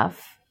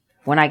enough,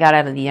 when I got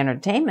out of the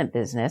entertainment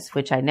business,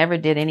 which I never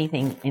did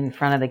anything in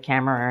front of the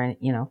camera,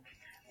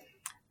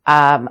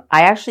 I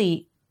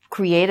actually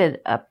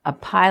created a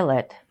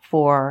pilot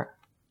for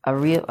a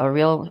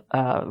real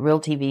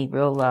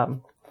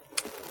TV,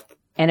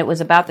 and it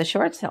was about the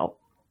short sale.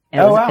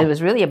 And it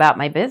was really about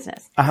my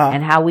business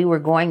and how we were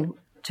going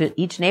to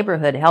each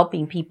neighborhood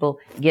helping people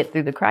get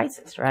through the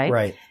crisis, right?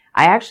 Right.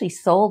 I actually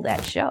sold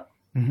that show.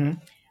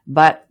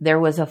 But there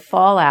was a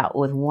fallout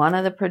with one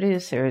of the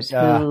producers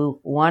who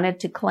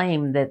wanted to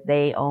claim that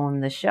they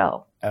owned the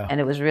show. And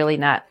it was really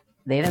not,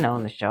 they didn't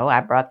own the show.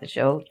 I brought the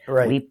show.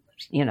 Right.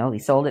 We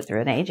sold it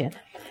through an agent.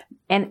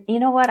 And you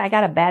know what? I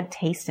got a bad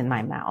taste in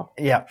my mouth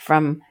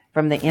from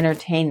the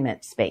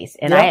entertainment space.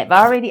 And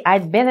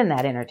I'd been in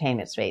that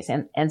entertainment space.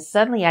 And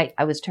suddenly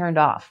I was turned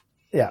off.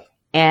 Yeah.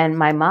 And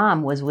my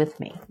mom was with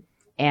me.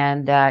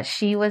 And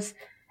she was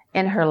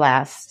in her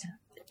last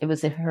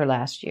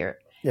year.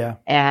 Yeah.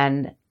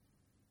 And,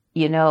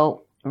 you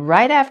know,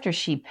 right after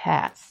she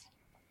passed,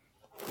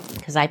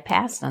 because I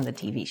passed on the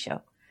TV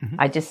show,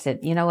 I just said,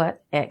 you know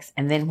what, X.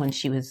 And then when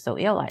she was so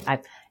ill,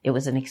 it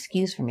was an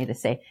excuse for me to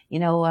say, you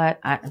know what,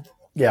 I'm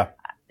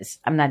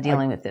not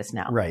dealing with this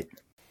now. Right.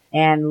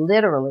 And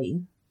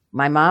literally,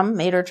 my mom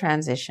made her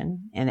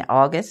transition in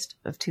August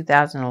of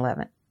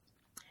 2011.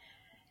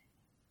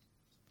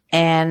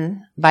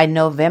 And by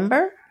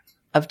November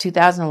of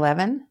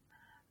 2011,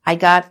 I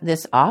got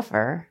this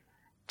offer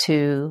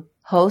to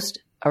host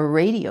a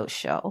radio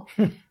show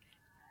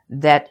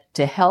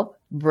to help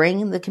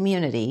bring the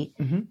community,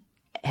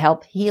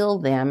 help heal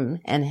them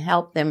and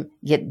help them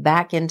get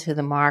back into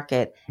the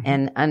market.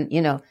 And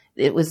you know,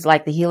 it was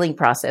like the healing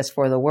process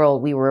for the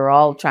world. We were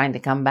all trying to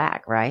come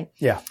back, right?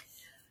 Yeah.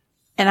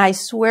 And I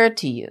swear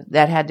to you,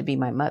 that had to be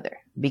my mother,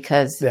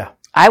 because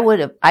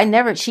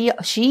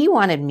she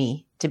wanted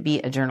me to be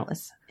a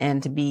journalist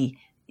and to be,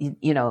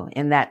 you know,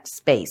 in that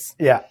space.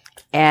 Yeah.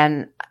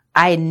 And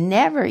I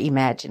never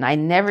imagined, I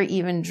never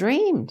even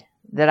dreamed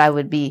that I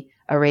would be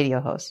a radio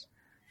host.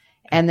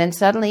 And then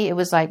suddenly it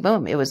was like,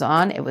 boom, it was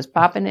on, it was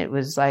popping. It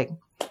was like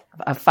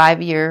a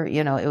 5-year,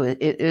 you know,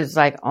 it was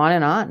like on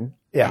and on.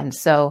 Yeah. And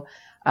so,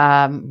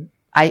 I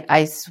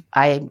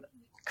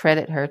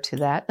credit her to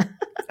that.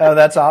 Oh,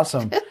 that's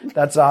awesome.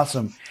 That's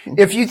awesome.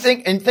 If you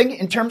think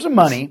in terms of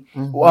money,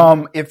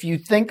 if you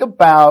think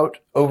about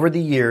over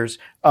the years,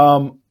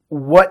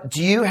 what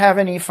do you have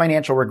any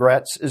financial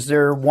regrets? Is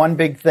there one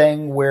big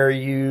thing where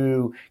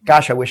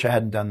gosh, I wish I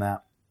hadn't done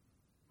that?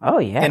 Oh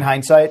yeah. In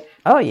hindsight?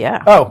 Oh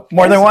yeah. Oh,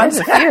 more than once?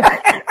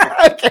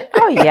 Okay.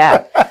 Oh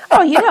yeah.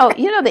 Oh,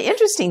 you know, the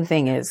interesting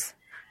thing is,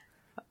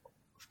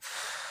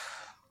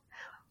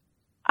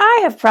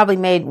 I have probably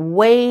made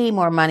way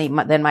more money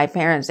than my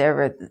parents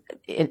ever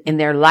in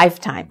their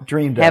lifetime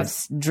dreamed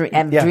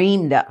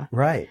of.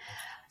 Right.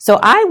 So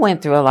I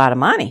went through a lot of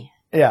money.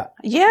 Yeah.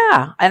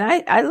 Yeah.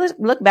 And I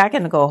look back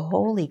and go,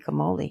 holy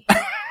camole.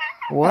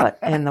 What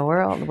in the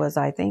world was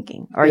I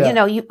thinking? Or, you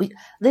know,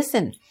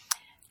 listen,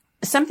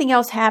 something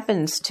else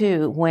happens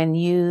too when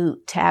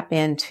you tap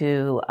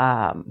into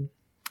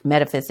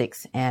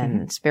metaphysics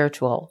and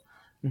spiritual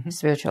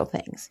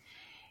things.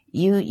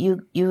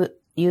 You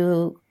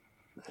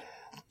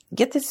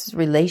get this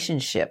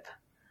relationship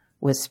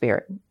with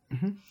spirit.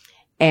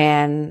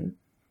 And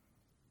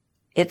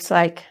it's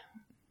like,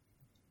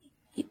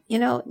 you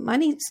know,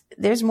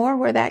 there's more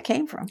where that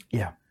came from.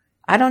 Yeah.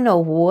 I don't know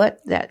what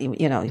that,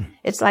 you know,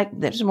 it's like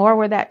there's more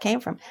where that came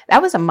from.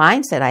 That was a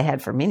mindset I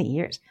had for many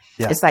years.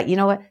 Yeah. It's like, you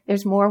know what?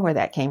 There's more where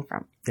that came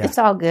from. Yeah. It's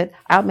all good.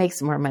 I'll make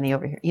some more money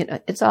over here. You know,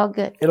 it's all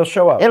good. It'll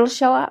show up. It'll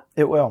show up.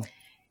 It will.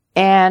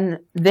 And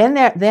then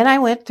I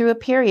went through a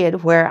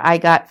period where I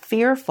got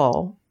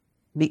fearful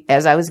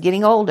as I was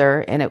getting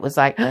older, and it was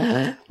like,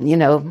 you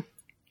know,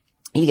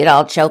 you get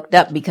all choked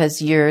up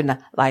because you're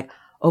like,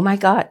 oh my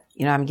God,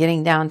 you know, I'm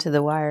getting down to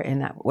the wire,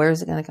 and where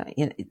is it going to go?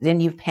 You know,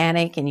 then you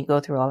panic and you go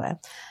through all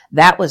that.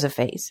 That was a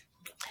phase.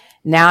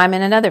 Now I'm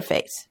in another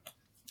phase,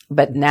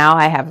 but now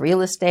I have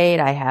real estate.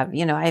 I have,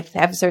 you know, I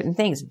have certain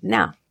things.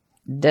 Now,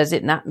 does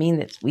it not mean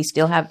that we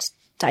still have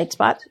tight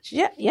spots?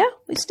 Yeah,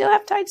 we still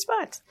have tight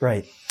spots.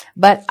 Right.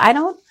 But I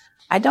don't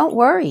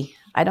worry.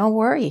 I don't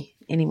worry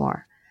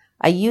anymore.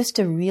 I used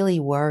to really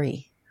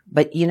worry,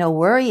 but you know,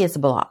 worry is a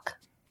block.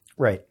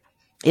 Right.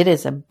 It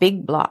is a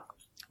big block.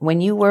 When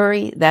you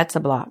worry, that's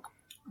a block.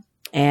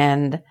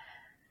 And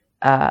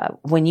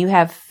when you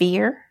have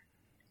fear,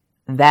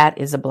 that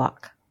is a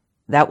block.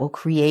 That will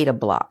create a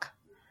block.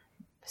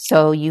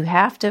 So you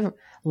have to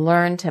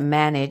learn to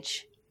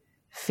manage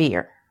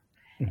fear.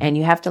 And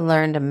you have to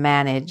learn to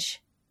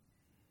manage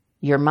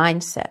your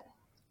mindset.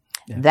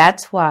 Yeah.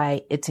 That's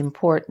why it's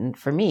important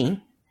for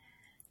me,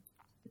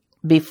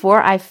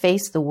 before I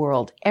face the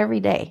world every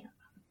day,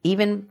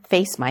 even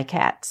face my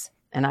cats,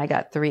 and I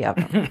got 3 of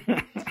them,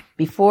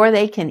 before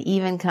they can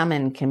even come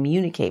and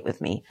communicate with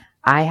me,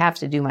 I have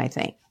to do my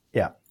thing.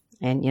 Yeah.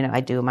 And, you know,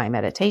 I do my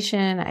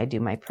meditation, I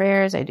do my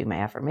prayers, I do my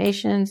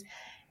affirmations,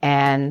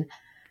 and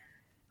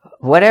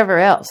whatever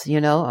else, you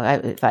know,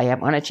 if I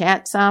want to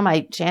chant some,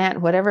 I chant,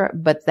 whatever,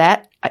 but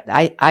that,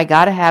 I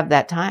got to have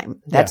that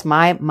time. That's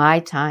my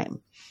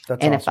time.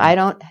 That's and awesome. If I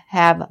don't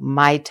have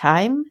my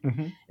time,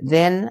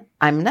 then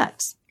I'm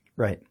nuts.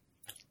 Right.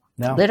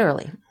 No.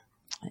 Literally.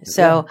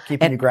 So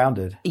keeping you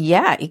grounded.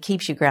 Yeah, it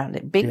keeps you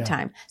grounded big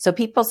time. So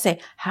people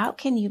say, how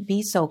can you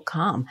be so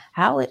calm?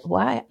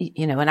 Why?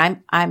 You know,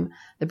 and I'm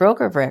the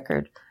broker of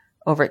record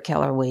over at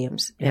Keller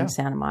Williams in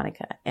Santa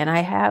Monica. And I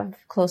have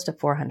close to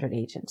 400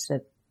 agents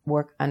that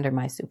work under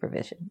my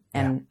supervision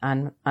and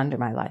under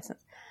my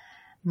license.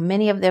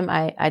 Many of them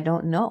I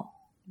don't know.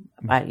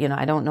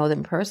 I don't know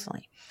them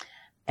personally.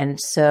 And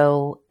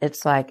so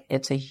it's like,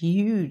 it's a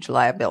huge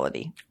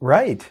liability.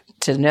 Right.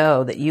 To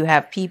know that you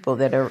have people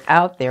that are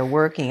out there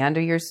working under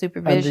your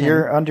supervision.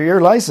 Under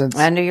your license.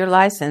 Under your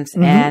license.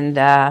 Mm-hmm.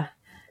 And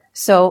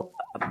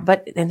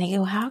but then they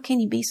go, how can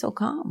you be so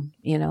calm?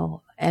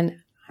 And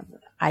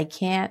I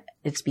can't.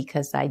 It's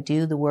because I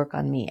do the work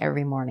on me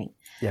every morning.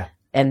 Yeah.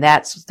 And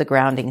that's the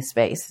grounding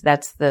space.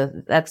 That's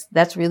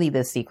really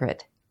the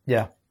secret.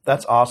 Yeah.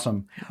 That's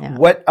awesome. Yeah.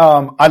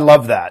 I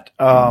love that.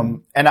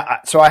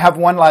 So I have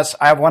one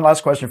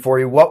last question for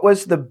you.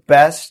 What's the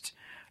best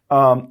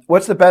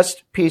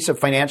piece of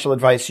financial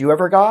advice you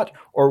ever got,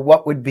 or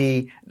what would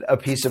be a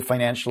piece of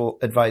financial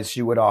advice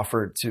you would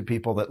offer to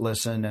people that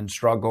listen and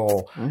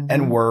struggle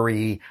and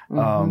worry,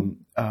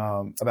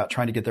 about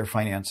trying to get their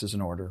finances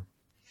in order?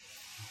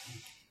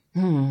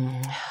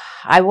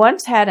 I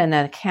once had an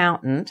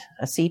accountant,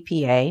 a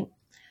CPA,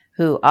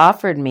 who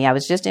offered me, I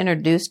was just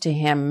introduced to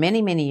him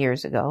many, many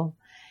years ago,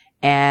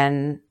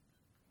 and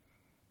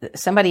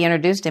somebody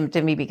introduced him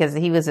to me because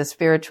he was a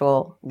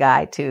spiritual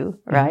guy too,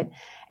 right? Mm-hmm.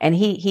 And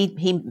he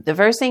the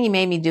first thing he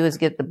made me do is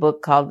get the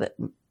book called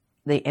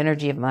The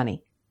Energy of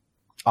Money.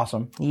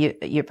 Awesome.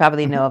 You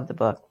probably know of the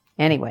book.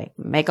 Anyway,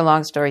 make a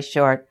long story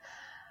short,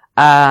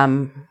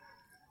 you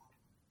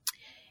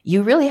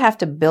really have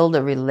to build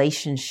a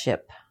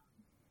relationship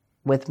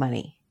with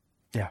money.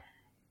 Yeah.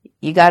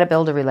 You got to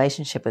build a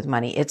relationship with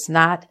money. It's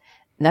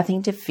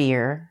nothing to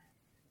fear,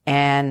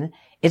 and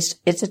it's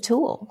a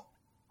tool.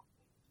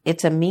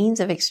 It's a means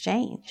of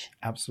exchange.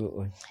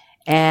 Absolutely.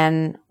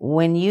 And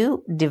when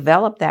you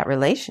develop that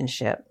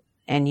relationship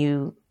and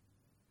you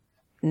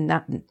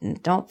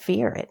don't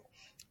fear it,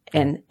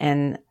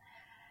 and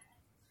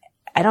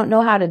I don't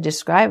know how to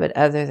describe it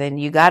other than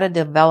you got to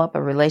develop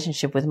a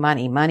relationship with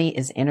money. Money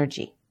is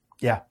energy.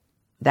 Yeah.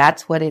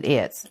 That's what it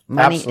is.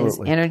 Money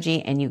Absolutely. is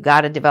energy, and you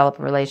got to develop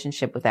a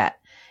relationship with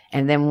that.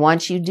 And then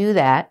once you do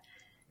that,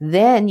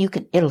 then you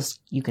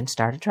can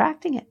start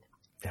attracting it.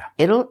 Yeah.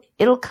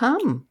 It'll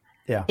come.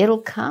 Yeah.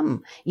 It'll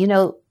come.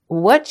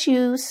 What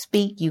you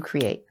speak, you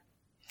create.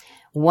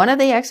 One of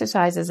the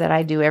exercises that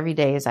I do every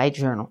day is I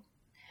journal.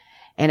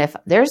 And if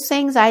there's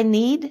things I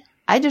need,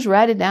 I just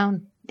write it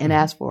down and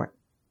ask for it.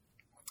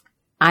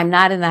 I'm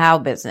not in the how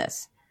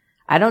business.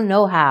 I don't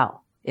know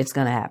how it's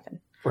going to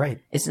happen.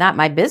 Right. It's not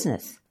my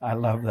business. I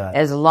love that.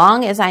 As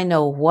long as I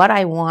know what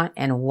I want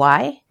and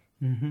why,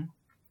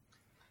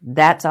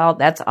 that's all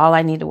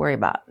I need to worry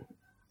about.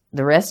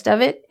 The rest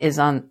of it is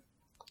on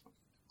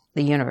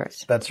the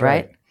universe. That's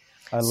right.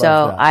 I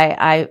love that.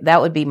 I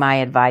that would be my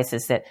advice,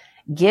 is that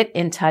get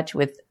in touch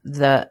with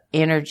the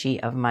energy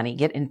of money.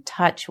 Get in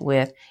touch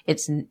with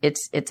it's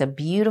a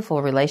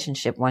beautiful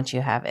relationship once you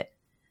have it.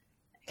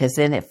 Because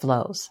then it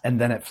flows. And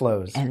then it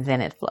flows.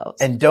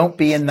 And don't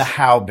be in the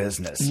how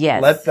business.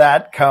 Yes. Let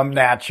that come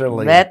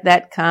naturally. Let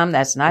that come.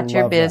 That's not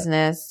your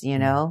business,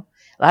 A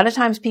lot of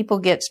times people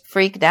get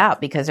freaked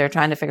out because they're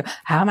trying to figure out,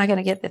 how am I going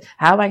to get this?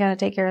 How am I going to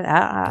take care of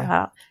that?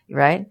 How?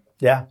 Right?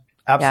 Yeah,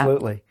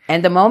 absolutely. Yeah.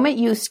 And the moment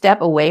you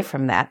step away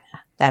from that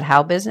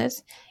how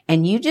business,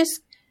 and you just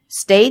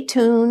stay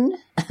tuned,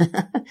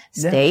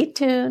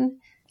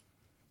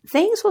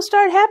 things will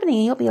start happening,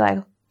 and you'll be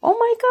like, oh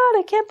my God,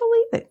 I can't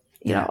believe it.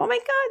 Oh my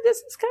God, this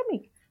is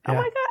coming. Oh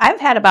my God. I've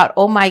had about,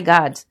 oh my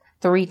Gods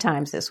 3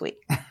 times this week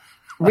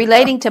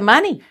relating to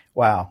money.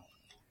 Wow.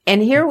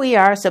 And here we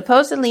are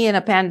supposedly in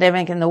a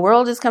pandemic, and the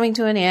world is coming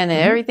to an end,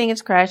 and everything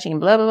is crashing, and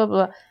blah, blah,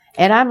 blah, blah.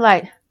 And I'm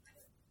like,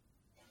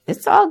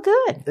 it's all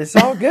good. It's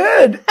all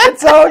good.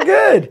 It's all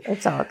good.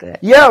 It's all good.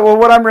 Yeah. Well,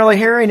 what I'm really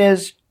hearing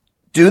is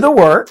do the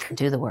work.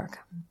 Do the work.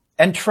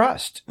 And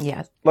trust.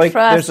 Yeah.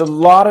 There's a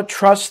lot of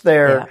trust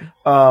there.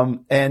 Yeah.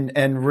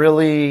 And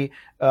really,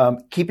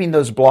 keeping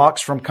those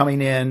blocks from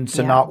coming in,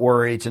 to not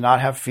worry, to not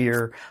have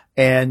fear,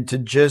 and to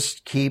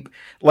just keep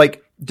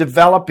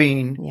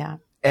developing. Yeah.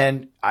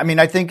 And I mean,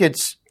 I think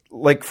it's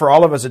for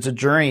all of us, it's a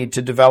journey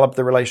to develop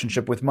the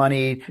relationship with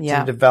money,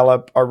 to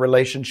develop our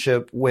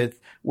relationship with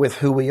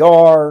who we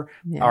are,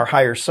 our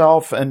higher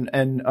self,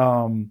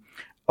 and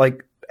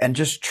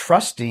just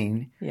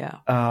trusting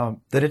that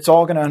it's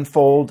all going to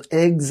unfold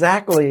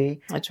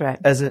exactly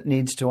as it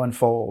needs to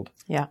unfold.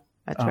 Yeah,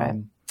 that's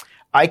right.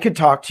 I could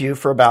talk to you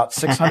for about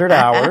 600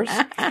 hours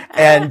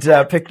and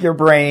pick your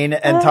brain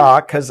and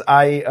talk, because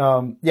I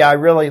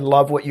really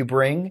love what you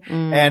bring.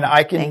 And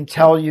I can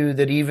tell you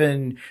that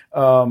even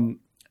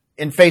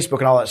in Facebook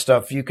and all that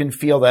stuff, you can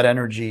feel that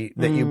energy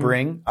that you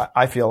bring.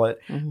 I feel it.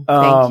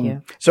 Thank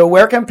you. So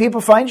where can people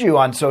find you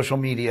on social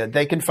media?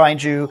 They can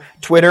find you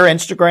Twitter,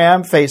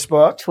 Instagram,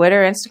 Facebook.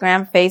 Twitter,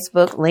 Instagram,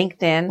 Facebook,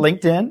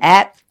 LinkedIn.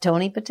 At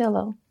Toni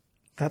Patillo.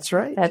 That's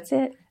right. That's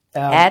it.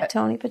 At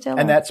Toni Patillo.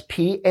 And that's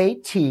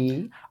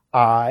Patillo.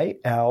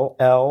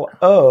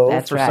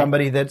 That's for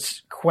somebody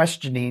that's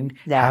questioning,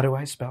 how do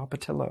I spell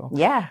Patillo?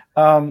 Yeah.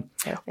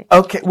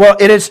 Okay. Well,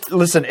 it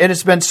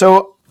has been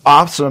so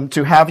awesome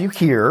to have you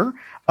here.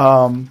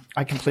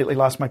 I completely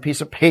lost my piece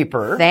of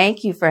paper.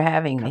 Thank you for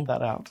having me. Cut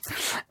that out.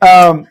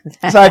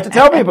 So I have to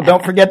tell people,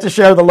 don't forget to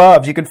share the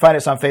love. You can find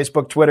us on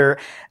Facebook, Twitter,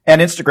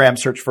 and Instagram.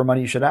 Search for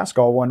Money You Should Ask,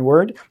 all one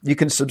word. You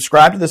can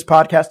subscribe to this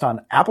podcast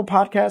on Apple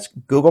Podcasts,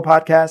 Google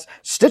Podcasts,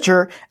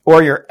 Stitcher,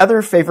 or your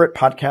other favorite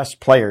podcast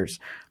players.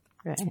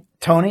 Right.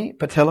 Toni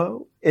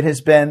Patillo, it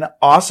has been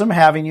awesome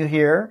having you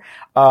here.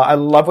 I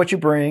love what you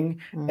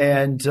bring,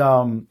 and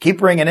keep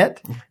bringing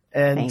it.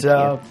 And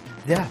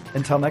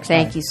until next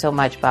time. Thank you so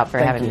much, Bob, for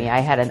having me. I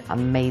had an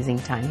amazing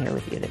time here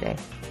with you today.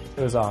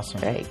 It was awesome.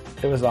 Great.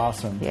 It was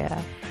awesome.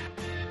 Yeah.